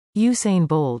Usain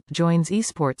Bolt joins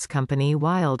esports company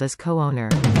WYLDE as co-owner.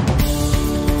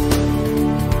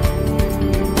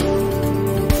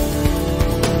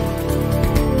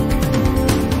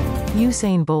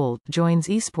 Usain Bolt joins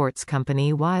esports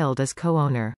company WYLDE as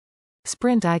co-owner.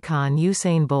 Sprint icon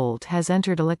Usain Bolt has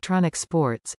entered electronic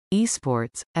sports,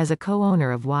 esports, as a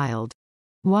co-owner of WYLDE.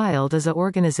 WYLDE is an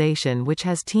organization which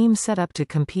has teams set up to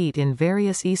compete in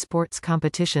various esports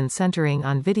competitions centering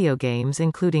on video games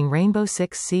including Rainbow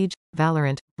Six Siege,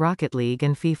 Valorant, Rocket League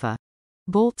and FIFA.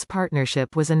 Bolt's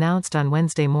partnership was announced on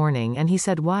Wednesday morning and he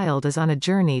said WYLDE is on a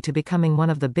journey to becoming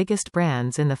one of the biggest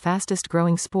brands in the fastest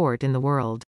growing sport in the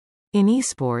world. In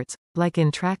esports, like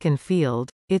in track and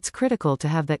field, it's critical to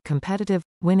have that competitive,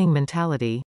 winning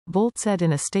mentality, Bolt said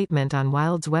in a statement on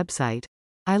WYLDE's website.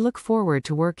 I look forward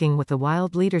to working with the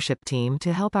WYLDE leadership team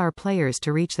to help our players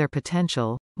to reach their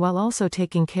potential, while also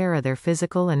taking care of their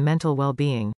physical and mental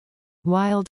well-being.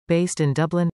 WYLDE, based in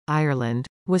Dublin, Ireland,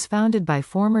 was founded by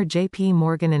former JP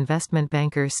Morgan investment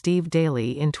banker Steve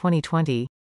Daly in 2020.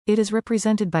 It is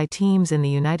represented by teams in the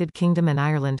United Kingdom and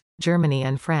Ireland, Germany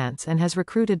and France and has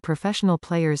recruited professional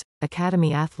players,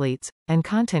 academy athletes, and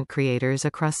content creators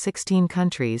across 16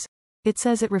 countries. It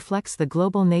says it reflects the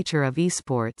global nature of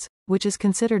esports, which is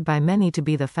considered by many to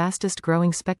be the fastest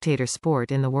growing spectator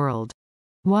sport in the world.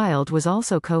 WYLDE was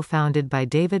also co-founded by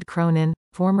David Cronin,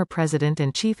 former president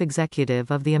and chief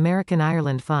executive of the American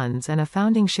Ireland Funds and a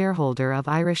founding shareholder of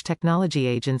Irish technology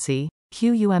agency,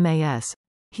 QUMAS.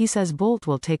 He says Bolt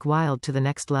will take WYLDE to the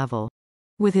next level.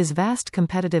 With his vast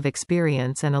competitive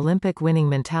experience and Olympic winning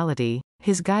mentality,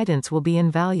 his guidance will be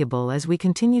invaluable as we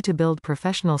continue to build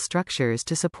professional structures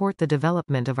to support the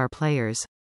development of our players.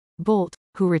 Bolt,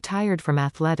 who retired from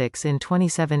athletics in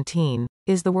 2017,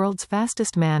 is the world's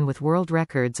fastest man with world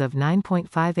records of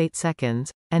 9.58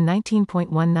 seconds, and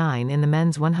 19.19 in the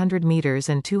men's 100 meters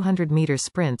and 200 meters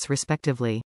sprints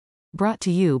respectively. Brought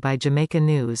to you by Jamaica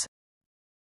News.